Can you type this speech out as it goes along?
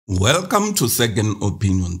Welcome to Second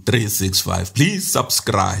Opinion 365. Please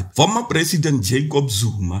subscribe. Former President Jacob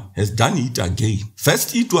Zuma has done it again.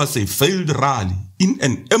 First, it was a failed rally in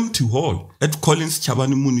an empty hall at Collins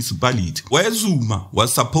Chabane municipality, where Zuma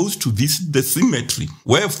was supposed to visit the cemetery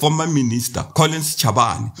where former minister Collins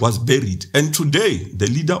Chabane was buried. And today, the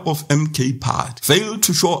leader of MK Party failed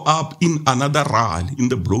to show up in another rally in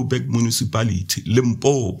the Brouberg municipality,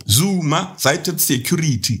 Limpopo. Zuma cited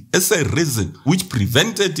security as a reason which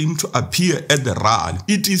prevented him to appear at the rally.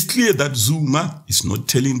 It is clear that Zuma is not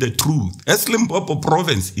telling the truth, as Limpopo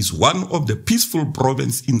province is one of the peaceful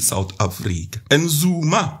provinces in South Africa. And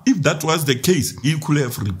Zuma, if that was the case, he could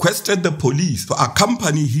have requested the police to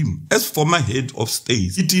accompany him as former head of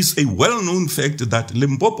state. It is a well-known fact that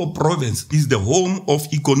Limpopo province is the home of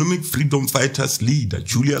economic freedom fighters leader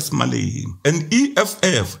Julius Malema, and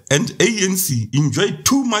EFF and ANC enjoy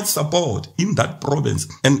too much support in that province,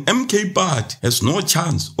 and MK Party has no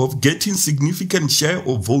chance of getting significant share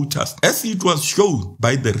of voters, as it was shown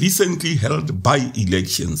by the recently held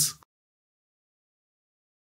by-elections.